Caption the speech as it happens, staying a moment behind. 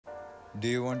Do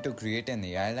you want to create an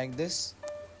AI like this?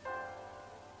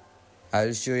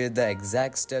 I'll show you the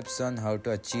exact steps on how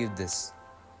to achieve this.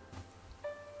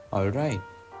 Alright,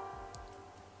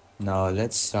 now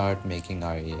let's start making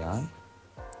our AI.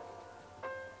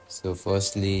 So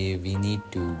firstly, we need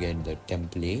to get the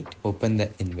template, open the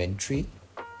inventory.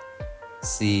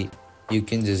 See, you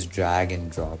can just drag and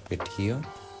drop it here.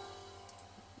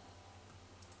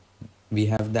 We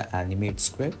have the animate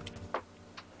script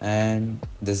and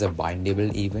there's a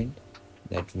bindable event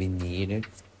that we need it,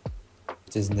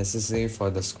 which is necessary for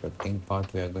the scripting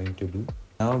part we are going to do.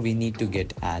 Now we need to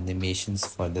get animations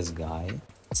for this guy.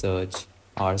 Search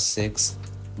R6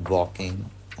 walking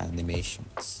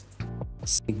animations.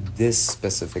 Select this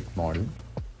specific model.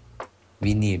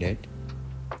 We need it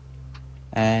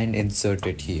and insert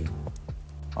it here.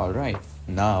 Alright,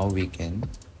 now we can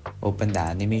open the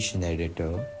animation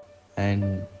editor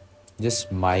and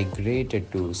just migrate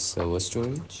it to server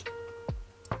storage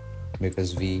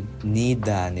because we need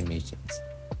the animations.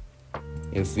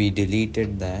 If we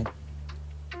deleted that,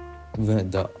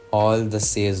 all the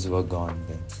saves were gone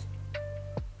then.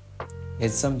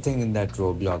 It's something that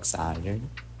Roblox added.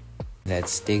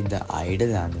 Let's take the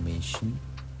idle animation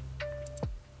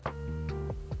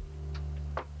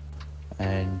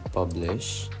and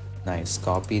publish. Nice,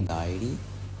 copy the ID.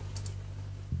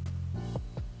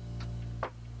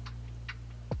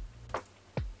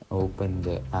 Open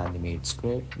the animate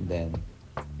script, then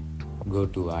go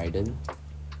to idle.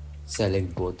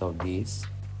 Select both of these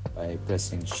by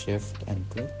pressing shift and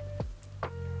click.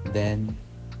 Then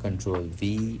Control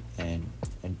V and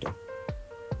enter.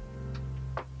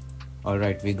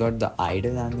 Alright, we got the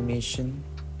idle animation.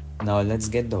 Now let's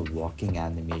get the walking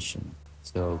animation.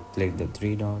 So click the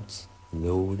three dots,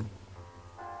 load,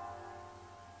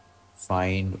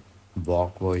 find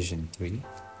walk version 3.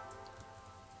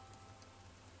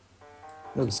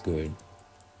 Looks good.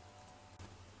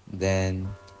 Then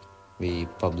we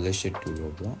publish it to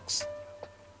Roblox.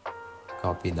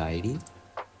 Copy the ID.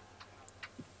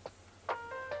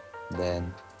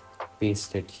 Then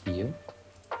paste it here.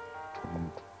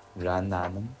 And run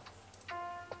anim.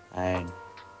 And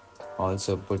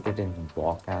also put it in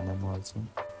walk anim also.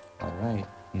 Alright,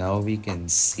 now we can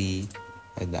see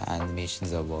if the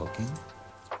animations are working.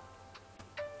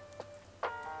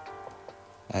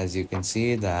 As you can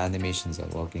see, the animations are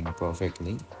working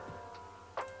perfectly.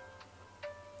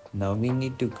 Now we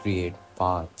need to create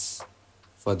paths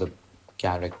for the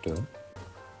character.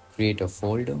 Create a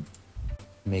folder,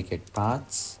 make it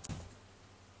paths.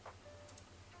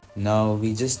 Now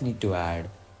we just need to add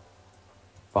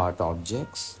path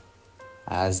objects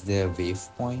as their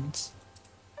waypoints.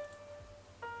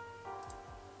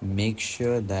 Make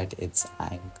sure that it's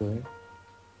anchored.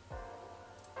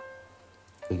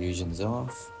 Collisions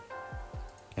off,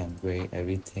 camera,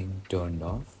 everything turned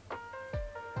off,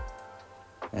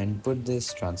 and put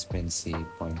this transparency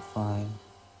 0.5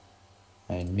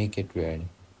 and make it red.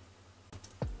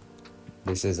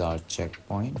 This is our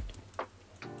checkpoint.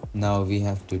 Now we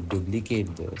have to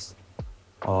duplicate this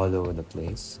all over the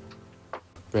place.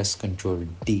 Press Ctrl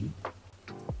D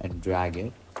and drag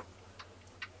it.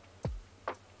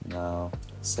 Now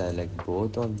select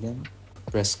both of them,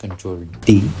 press Ctrl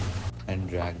D and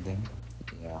drag them,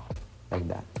 like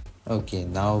that. Okay,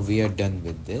 now we are done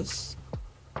with this.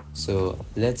 So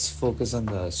let's focus on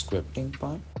the scripting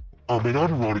part. I mean, I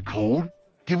don't write a code.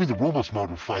 Give me the Roblox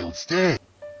model file instead.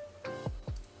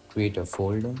 Create a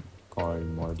folder called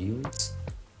modules.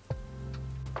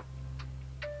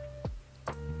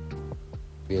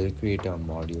 We'll create a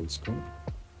module script.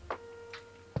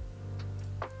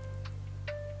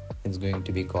 It's going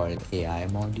to be called AI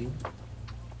module.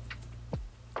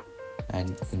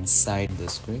 And inside the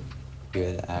script,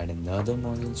 we'll add another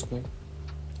module script,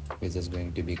 which is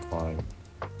going to be called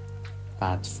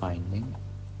pathfinding.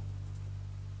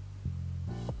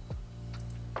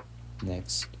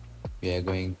 Next, we are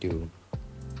going to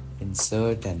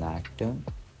insert an actor.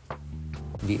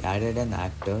 We added an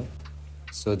actor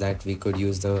so that we could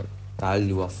use the Tal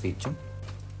Lua feature.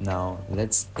 Now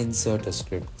let's insert a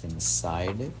script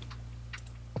inside it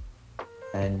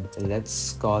and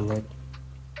let's call it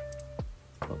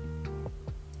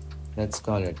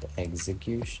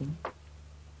execution.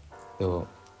 So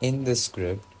in the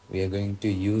script, we are going to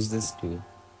use this to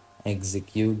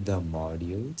execute the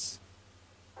modules.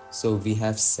 So we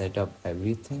have set up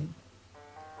everything.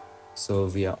 So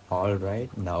we are all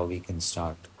right. Now we can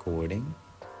start coding.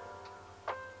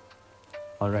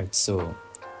 All right, so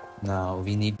now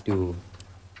we need to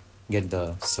get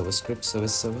the server script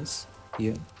service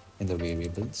here in the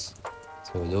variables.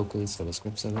 So local server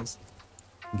script service,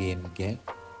 game get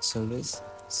service,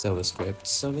 server script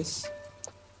service.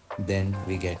 Then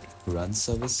we get run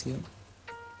service here.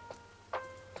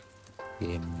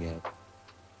 Game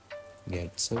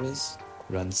get service,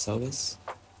 run service.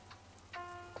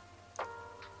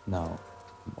 Now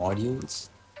modules,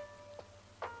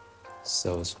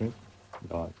 server script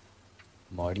dot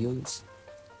modules,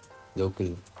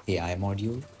 local AI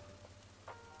module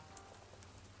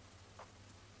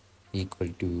equal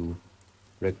to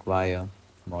require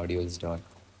modules dot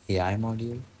AI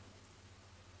module.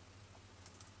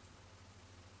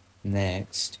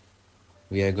 Next,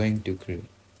 we are going to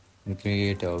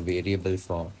create a variable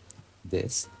for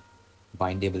this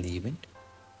bindable event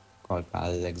called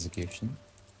parallel execution.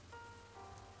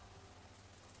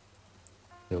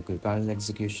 Local parallel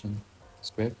execution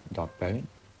script dot parent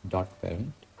dot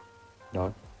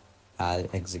parallel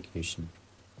execution.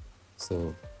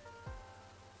 So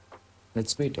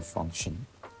let's create a function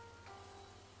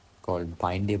called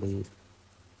bindable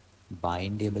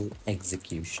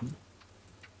execution.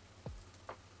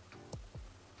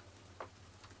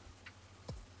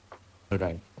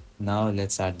 Alright, now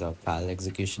let's add the parallel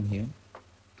execution here.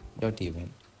 Dot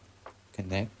event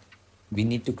connect. We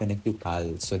need to connect to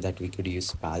parallel so that we could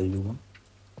use parallel Lua.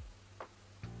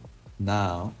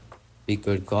 Now we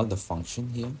could call the function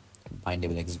here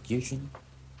bindable execution.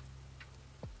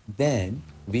 Then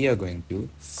we are going to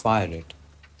fire it.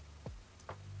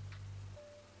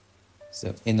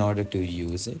 So in order to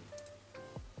use it,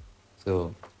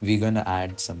 so we're gonna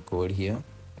add some code here.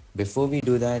 Before we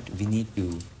do that, we need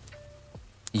to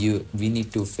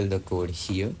fill the code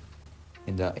here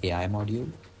in the AI module.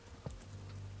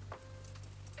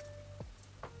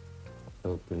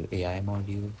 Local AI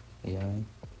module, AI,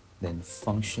 then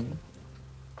function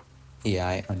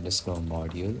AI underscore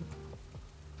module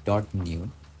dot new.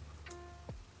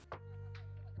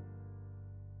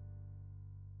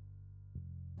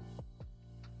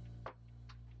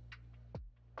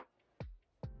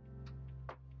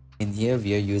 In here,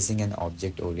 we are using an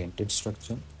object-oriented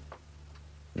structure.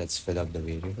 Let's fill up the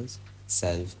variables.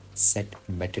 Self set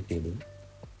meta table,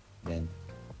 then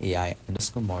AI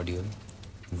underscore module,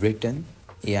 return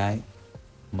AI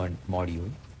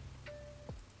module.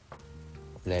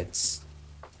 Let's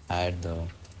add the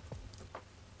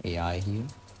AI here,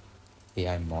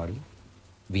 AI model.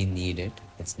 We need it,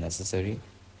 it's necessary.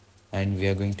 And we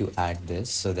are going to add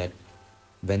this so that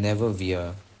whenever we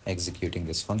are executing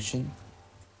this function,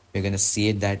 we're going to see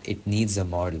it that it needs a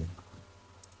model.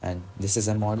 And this is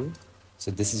a model. So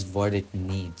this is what it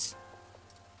needs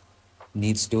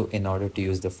to in order to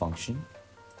use the function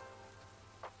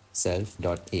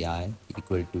self.ai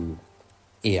equal to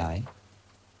AI,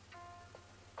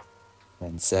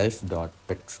 and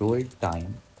self.patrol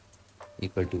time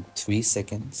equal to 3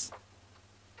 seconds.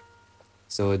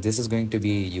 So this is going to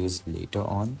be used later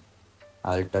on.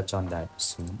 I'll touch on that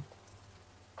soon.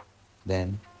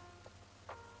 Then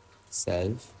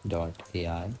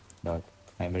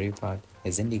self.ai.primary part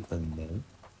isn't equal nil.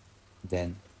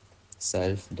 Then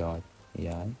self.ai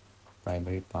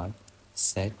primary part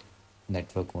set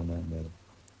network owner nil.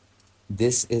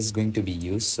 This is going to be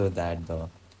used so that the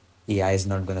AI is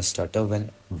not going to stutter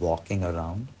when walking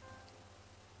around.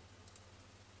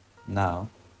 Now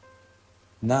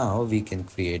we can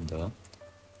create the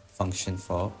function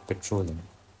for patrolling.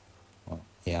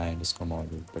 AI underscore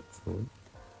module patrol.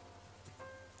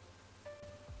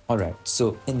 Alright,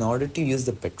 so in order to use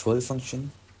the patrol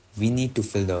function, we need to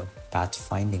fill the path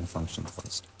finding function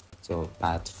first. So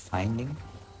path finding,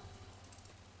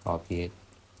 copy it,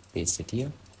 paste it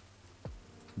here.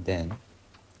 Then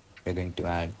we're going to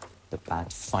add the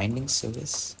path finding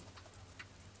service.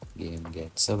 Game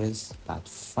get service, path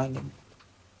finding.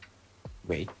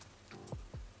 Wait.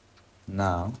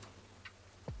 Now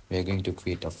we're going to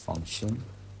create a function,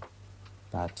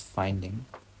 path finding,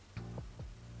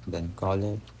 then call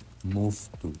it move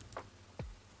to.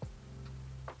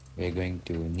 We're going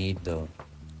to need the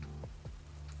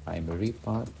primary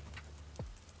part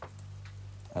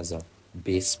as a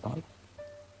base part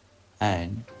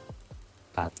and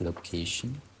path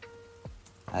location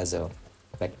as a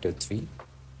vector 3.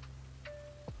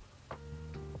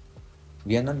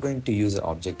 We are not going to use an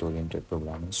object-oriented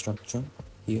programming structure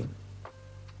here,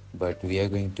 but we are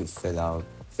going to fill out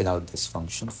this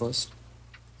function first.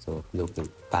 So local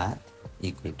path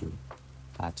equal to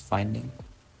path finding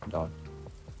dot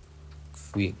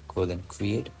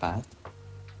create path,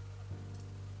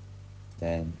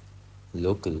 then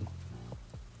local,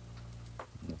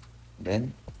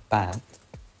 then path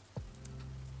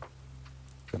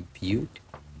compute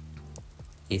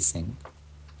async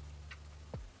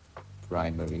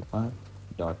primary path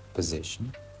dot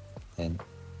position, then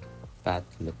path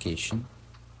location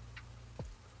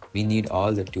We need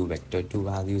all the two vector 2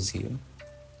 values here.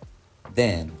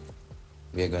 Then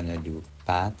we're gonna do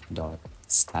path dot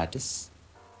status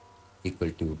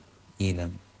equal to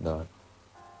enum dot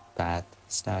path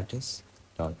status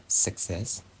dot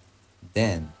success.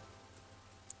 Then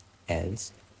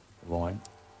else want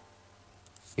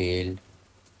failed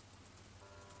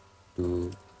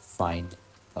to find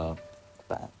a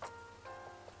path.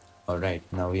 Alright,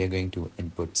 now we are going to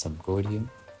input some code here.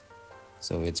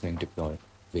 So it's going to plot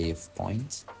wave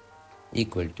points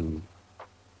equal to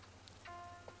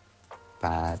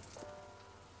path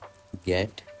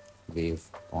get wave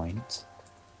points,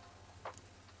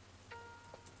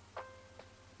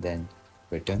 then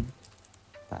return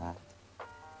path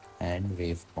and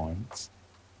wave points.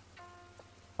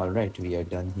 Alright, we are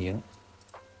done here.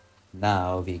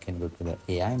 Now we can go to the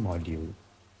AI module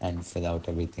and fill out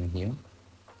everything here.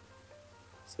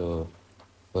 So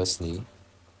firstly,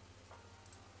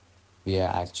 we are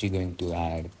actually going to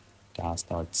add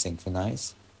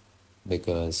task.synchronize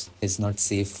because it's not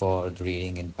safe for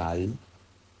reading in parallel.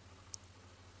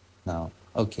 Now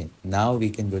we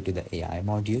can go to the AI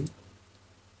module.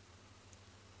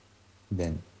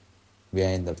 Then we are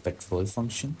in the patrol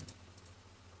function.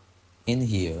 In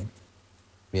here,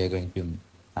 we are going to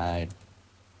add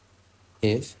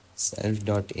if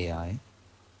self.ai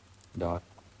dot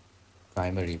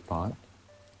primary part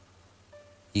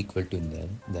equal to nil,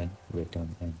 then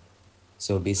return n.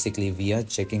 So basically we are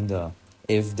checking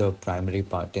if the primary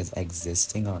part is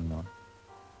existing or not.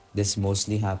 This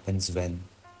mostly happens when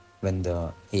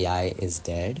the AI is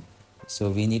dead. So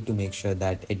we need to make sure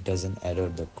that it doesn't error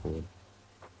the code.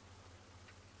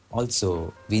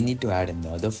 Also, we need to add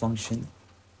another function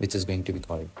which is going to be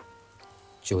called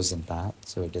chosen path.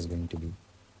 So it is going to be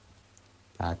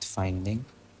path finding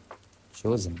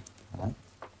chosen path.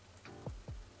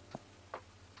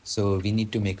 So we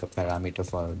need to make a parameter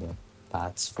for the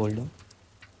paths folder.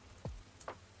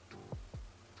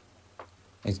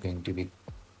 It's going to be,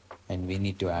 and we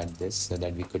need to add this so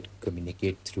that we could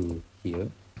communicate through here.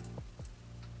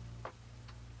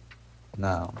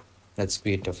 Now let's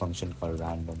create a function called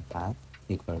random path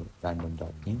equal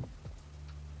random.new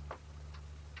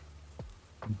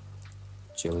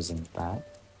chosen path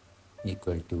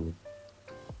equal to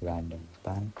random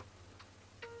path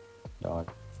dot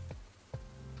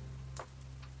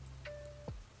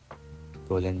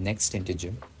colon next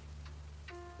integer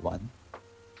 1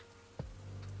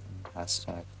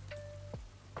 hashtag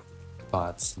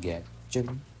paths get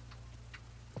children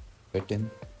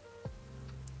written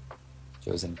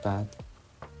chosen path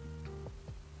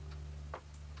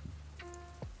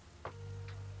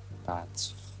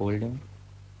paths folder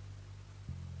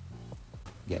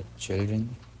get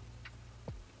children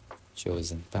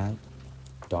chosen path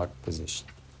dot position.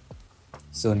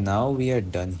 So now we are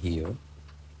done here.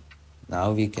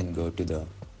 Now we can go to the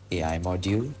AI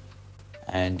module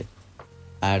and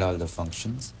add all the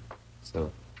functions.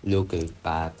 So local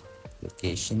path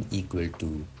location equal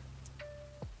to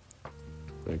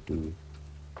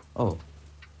oh,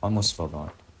 almost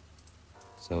forgot.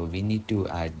 So we need to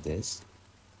add this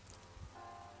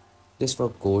just for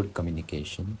code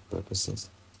communication purposes.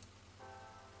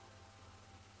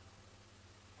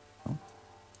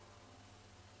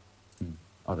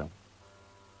 Oh.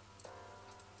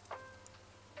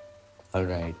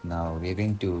 Alright, now we're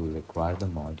going to require the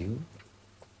module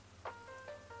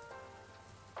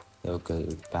local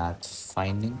path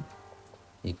finding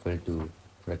equal to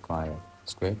require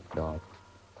script dot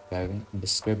parent the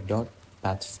script dot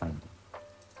path finding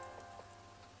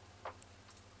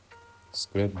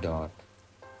script dot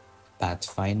path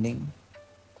finding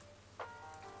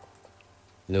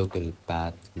local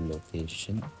path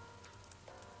location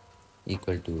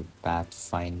equal to path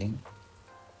finding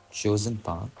chosen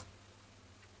path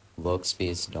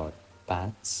workspace dot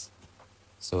paths.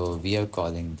 So we are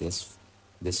calling this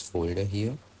folder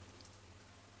here.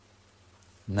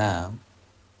 Now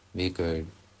we could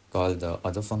call the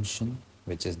other function,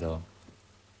 which is the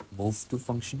move to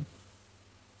function.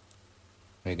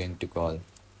 We're going to call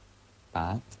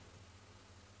path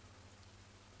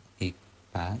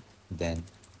then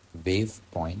wave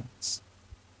points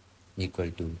equal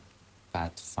to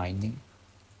path finding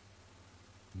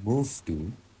move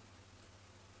to,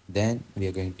 then we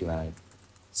are going to add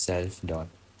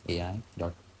self.ai.primary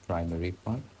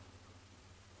part,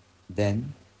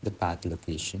 then the path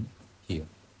location here.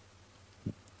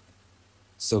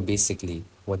 So basically,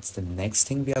 what's the next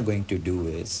thing we are going to do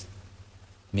is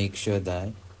make sure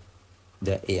that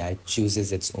the AI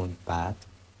chooses its own path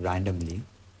randomly.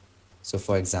 So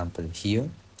for example, here,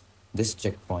 this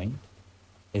checkpoint,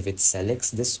 if it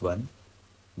selects this one,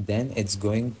 then it's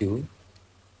going to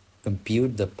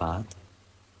compute the path,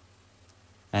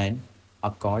 and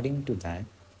according to that,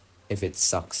 if it's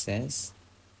success,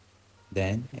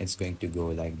 then it's going to go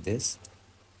like this.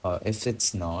 Or if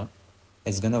it's not,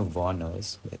 it's gonna warn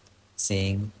us with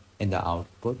saying in the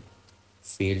output,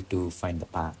 fail to find the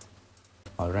path.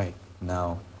 All right,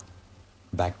 now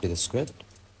back to the script.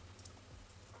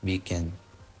 We can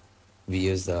we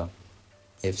use the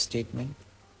if statement,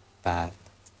 path,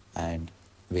 and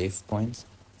waypoints.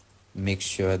 Make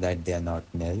sure that they are not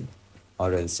nil,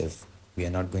 or else if we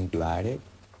are not going to add it,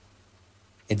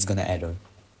 it's gonna error.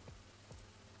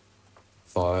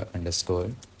 For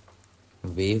underscore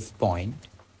waypoint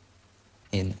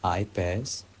in I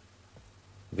pairs,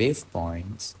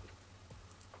 waypoints.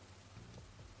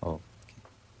 Oh,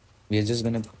 we are just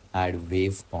gonna add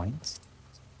waypoints.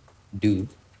 Do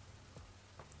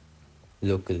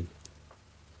local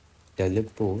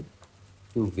teleport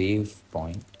to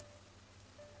waypoint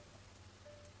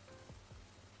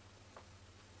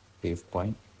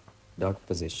dot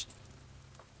position.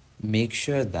 Make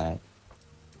sure that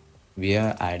we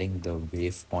are adding the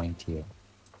waypoint here,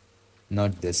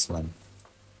 not this one.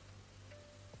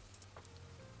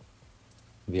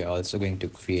 We are also going to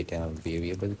create a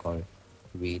variable called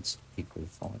reach equal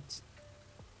fonts.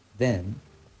 Then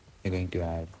we're going to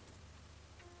add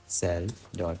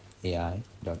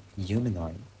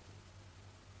self.ai.humanoid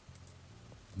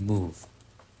move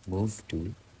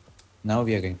to. Now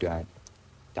we are going to add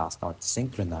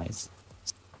task.synchronize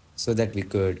so that we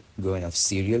could go in a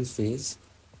serial phase,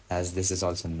 as this is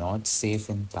also not safe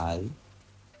in PAL.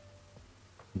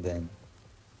 Then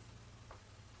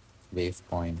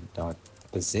waypoint dot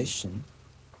position,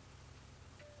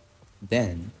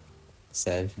 then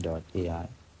self.ai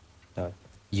dot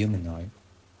humanoid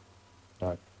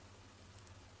dot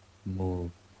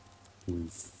move to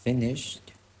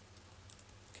finished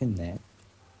connect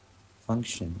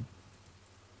function.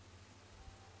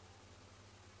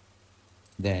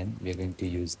 Then we're going to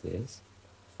use this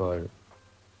for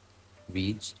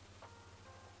reached,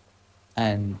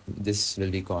 and this will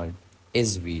be called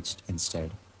is reached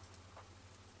instead.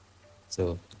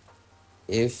 So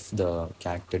if the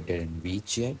character didn't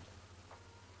reach yet,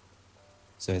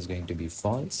 so it's going to be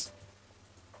false,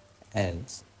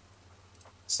 else.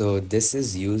 So this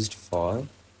is used for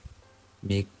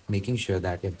making sure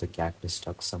that if the character is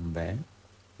stuck somewhere,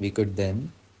 we could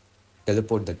then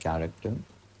teleport the character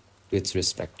to its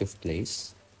respective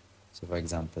place. So for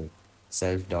example,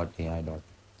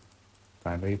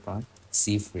 self.ai.primary path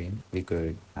cframe, we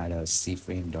could add a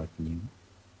cframe.new,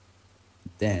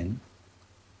 then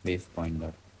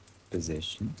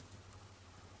waypoint.position.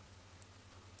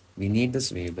 We need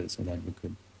this variable so that we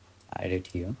could add it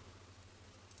here.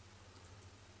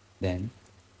 Then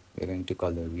we're going to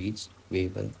call the reach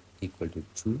variable equal to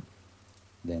true,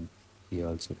 then here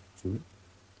also true.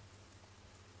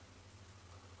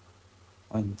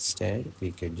 Or instead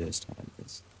we could just add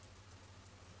this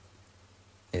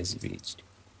is reached.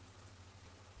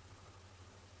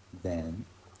 Then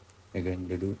we're going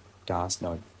to do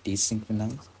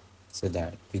task.desynchronize so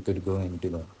that we could go into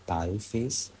the PAL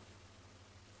phase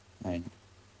and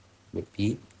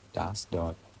repeat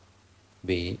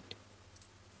task.wait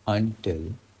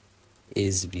until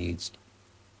is reached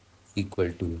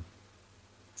equal to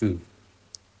true.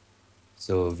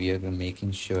 So we are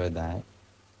making sure that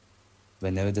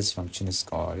whenever this function is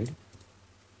called,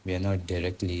 we are not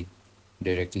directly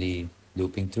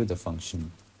looping through the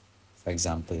function. For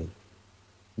example,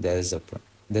 there's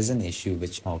an issue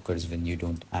which occurs when you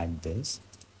don't add this,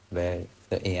 where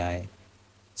the AI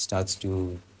starts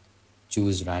to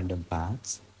choose random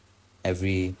paths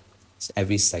every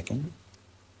second,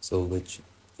 so which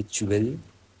will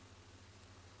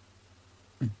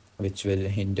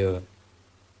hinder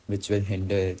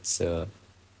its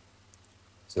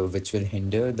so which will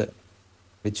hinder the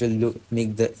which will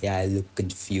make the AI look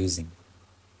confusing,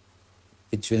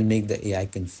 which will make the AI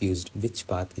confused which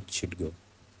path it should go.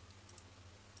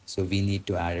 So we need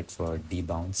to add it for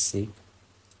debounce sake.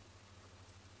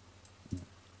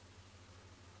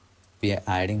 We are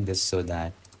adding this so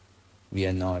that we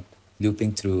are not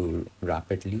looping through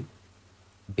rapidly.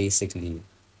 Basically,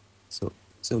 so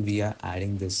we are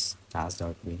adding this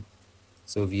task.wait.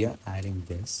 So we are adding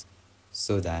this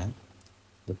so that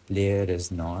the player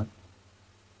is not.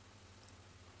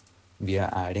 We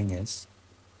are adding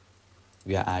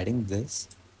this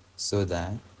so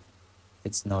that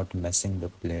it's not messing the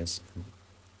player's flow.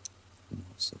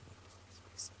 So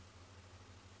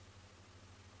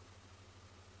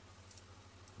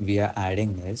we are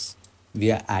adding this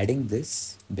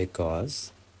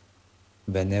because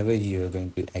whenever you're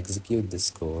going to execute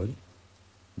this code,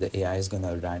 the AI is going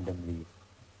to randomly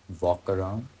walk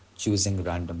around choosing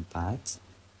random paths,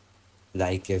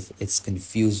 like if it's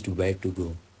confused where to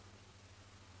go.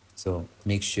 So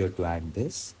make sure to add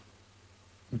this.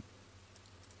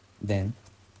 Then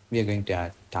we are going to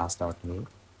add task.load.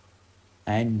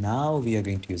 And now we are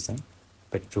going to use a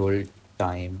patrol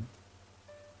time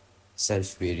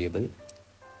self variable,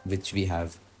 which we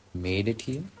have made it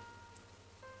here.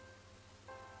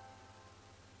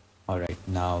 All right,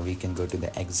 now we can go to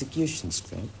the execution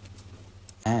script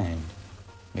and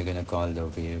we're going to call the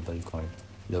variable called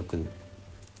local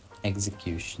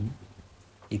execution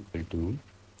equal to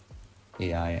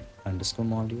AI underscore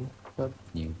module dot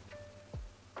new.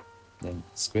 Then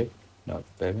script dot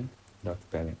parent dot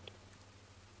parent.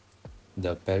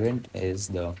 The parent is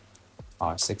the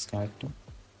R6 character.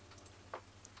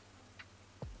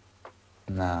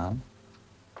 Now,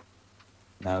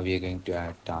 now we are going to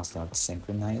add task dot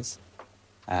synchronize,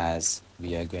 as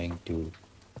we are going to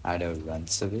add a run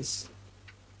service.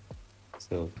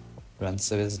 So run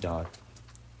service dot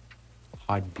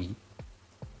heartbeat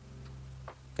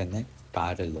connect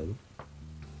parallel,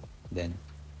 then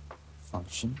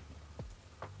function.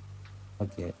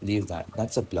 Okay, leave that.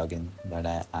 That's a plugin that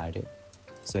I added.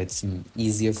 So it's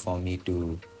easier for me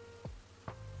to,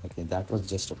 okay, that was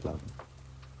just a plugin.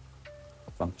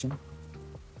 Function.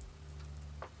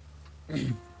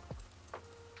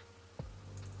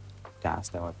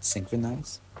 Task dot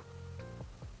synchronize.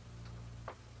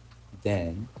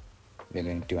 Then we're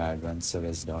going to add run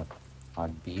service dot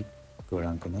heartbeat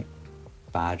run connect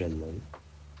parallel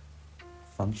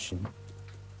function,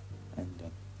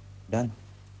 and done.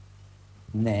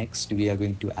 Next, we are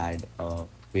going to add a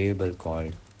variable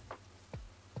called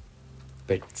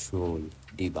patrol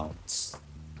debounce,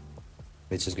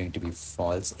 which is going to be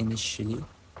false initially,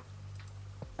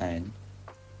 and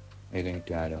we're going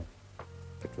to add a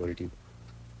patrol debounce.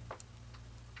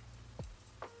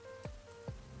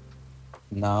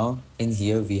 Now in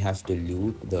here we have to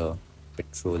loop the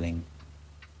patrolling.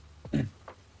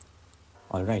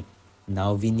 All right,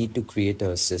 now we need to create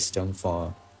a system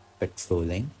for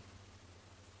patrolling.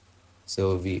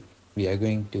 So we are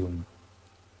going to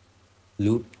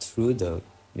loop through the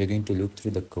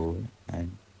code,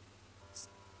 and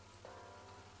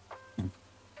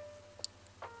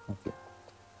okay,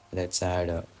 let's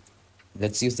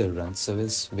use the run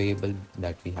service variable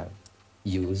that we have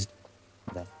used,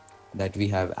 that we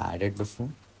have added before.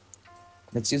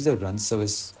 Let's use the run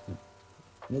service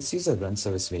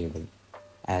variable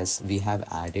as we have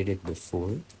added it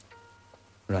before.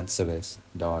 Run service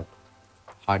dot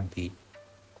heartbeat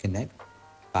connect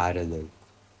parallel.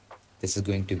 This is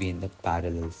going to be in the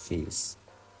parallel phase.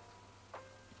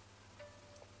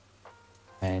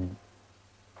 And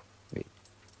wait.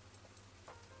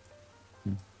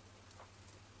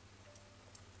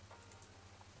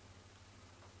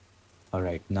 All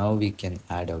right, now we can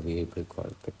add a variable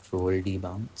called patrol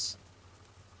debounce.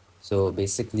 So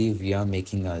basically we are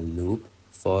making a loop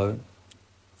for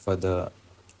the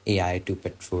AI to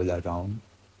patrol around,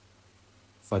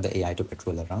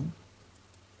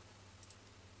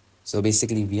 So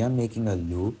basically we are making a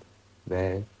loop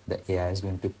where the AI is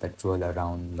going to patrol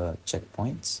around the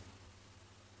checkpoints.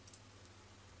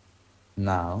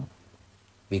 Now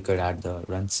we could add the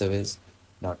run service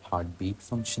dot heartbeat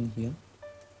function here,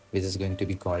 which is going to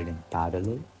be called in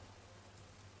parallel.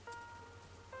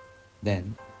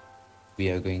 Then we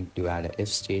are going to add an if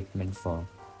statement for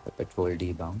the patrol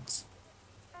debounce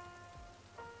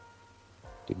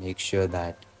to make sure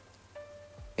that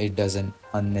it doesn't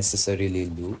unnecessarily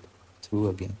loop through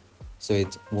again. So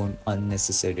it won't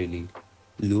unnecessarily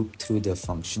loop through the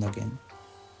function again,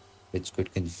 which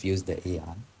could confuse the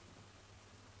AI.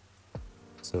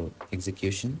 So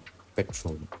execution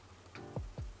patrol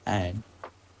and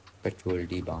patrol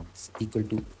debounce equal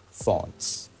to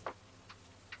false.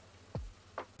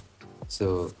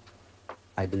 So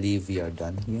I believe we are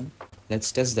done here.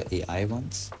 Let's test the AI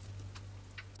once.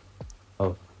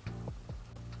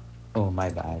 Oh, my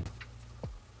bad.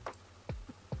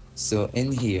 So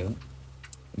in here,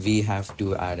 we have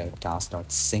to add a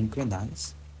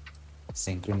task.synchronize.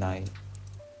 Synchronize.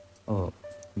 Oh,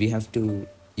 we have to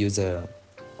use a,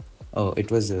 oh,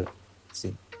 it was a,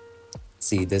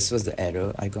 see, this was the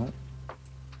error I got,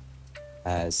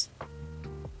 as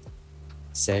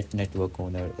set network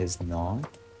owner is not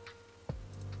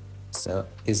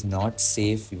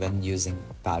safe when using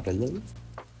parallel.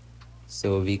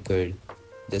 So we could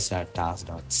just add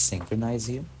task.synchronize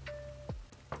here.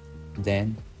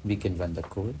 Then we can run the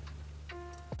code.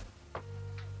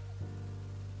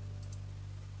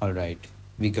 All right,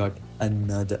 we got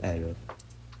another error.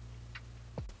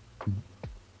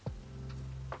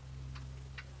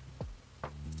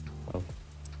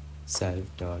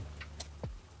 self dot.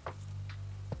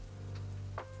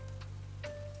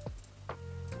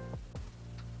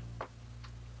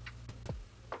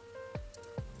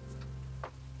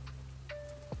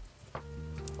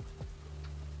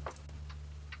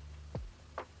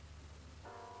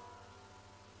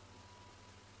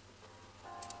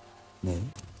 No.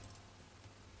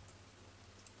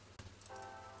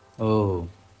 Oh,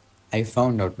 I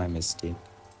found out my mistake.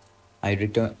 I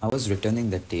was returning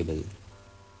the table,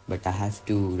 but I have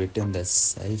to return the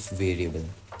self variable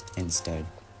instead.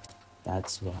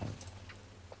 That's why.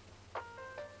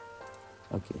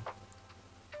 Okay,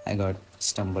 I got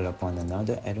stumbled upon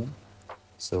another error.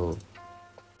 So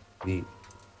we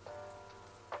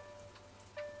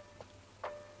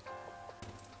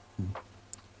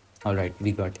all right,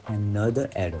 we got another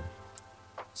error.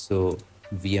 So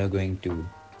we are going to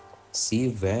see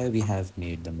where we have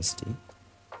made the mistake.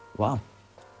 Wow,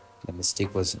 the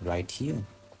mistake was right here.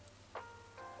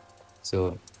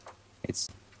 So it's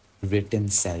written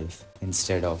self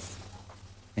instead of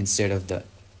the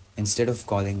instead of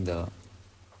calling the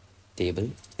table,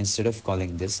 instead of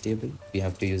calling this table, we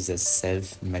have to use the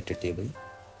self meta table.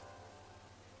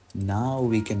 Now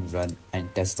we can run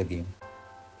and test the game.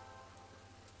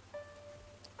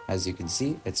 As you can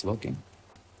see, it's working.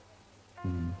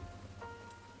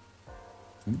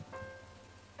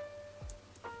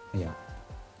 Yeah,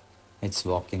 it's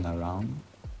walking around,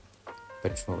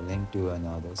 patrolling to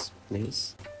another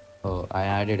place. Oh, I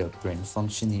added a print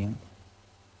function here.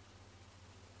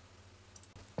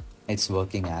 It's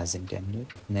working as intended.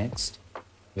 Next,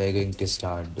 we're going to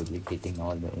start duplicating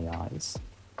all the AIs.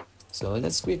 So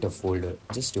let's create a folder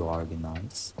just to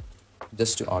organize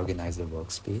the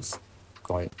workspace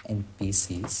called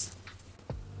NPCs.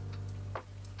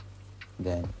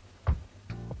 Then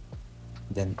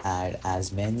add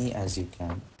as many as you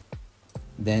can.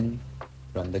 Then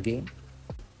run the game.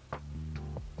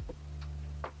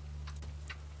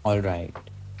 All right.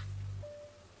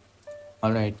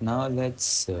 All right. Now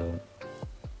let's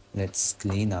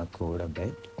clean our code a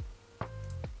bit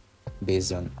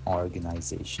based on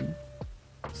organization.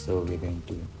 So we're going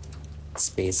to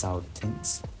space out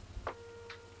things.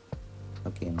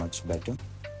 Okay, much better.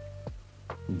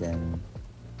 Then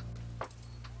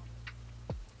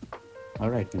all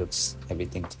right, looks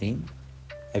everything clean.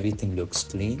 Everything looks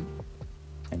clean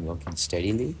and working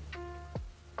steadily.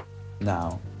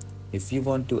 Now, if you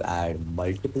want to add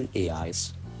multiple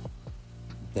AIs,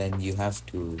 then you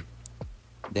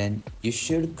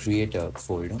should create a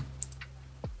folder,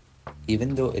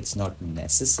 even though it's not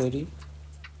necessary,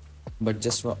 but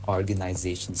just for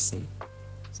organization's sake.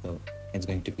 So it's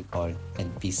going to be called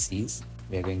NPCs.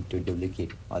 We're going to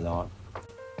duplicate a lot.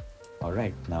 All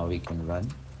right, now we can run.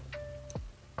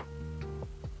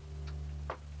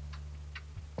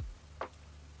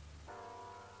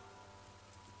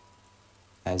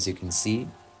 As you can see,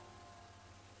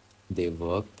 they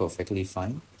work perfectly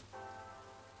fine.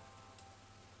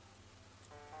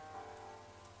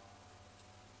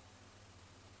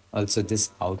 Also,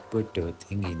 this output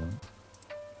thing,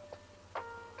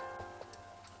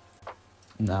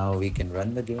 now we can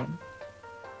run the game.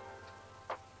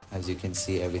 As you can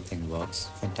see, everything works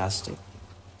fantastic.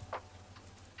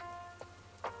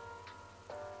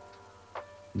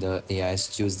 The AIs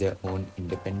choose their own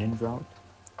independent route.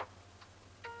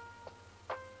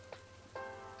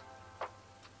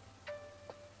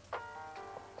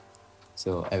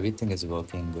 So everything is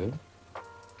working good.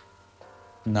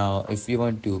 Now, if you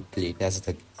want to play test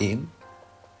the game,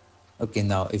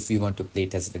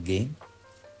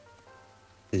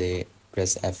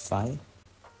 press F5.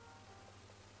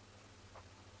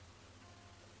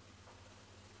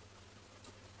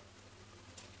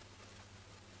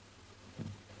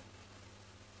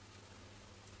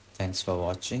 Thanks for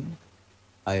watching.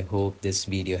 I hope this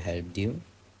video helped you.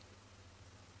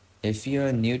 If you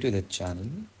are new to the channel,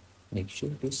 make sure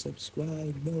to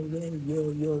subscribe.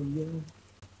 Yo.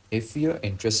 If you're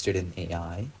interested in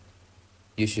AI,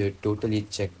 you should totally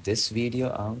check this video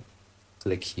out.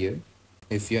 Click here.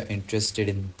 If you're interested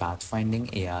in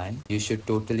pathfinding AI, you should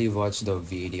totally watch the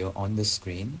video on the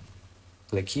screen.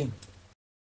 Click here.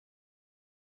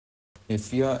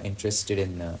 If you're interested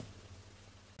in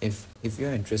if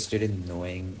you're interested in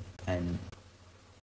knowing and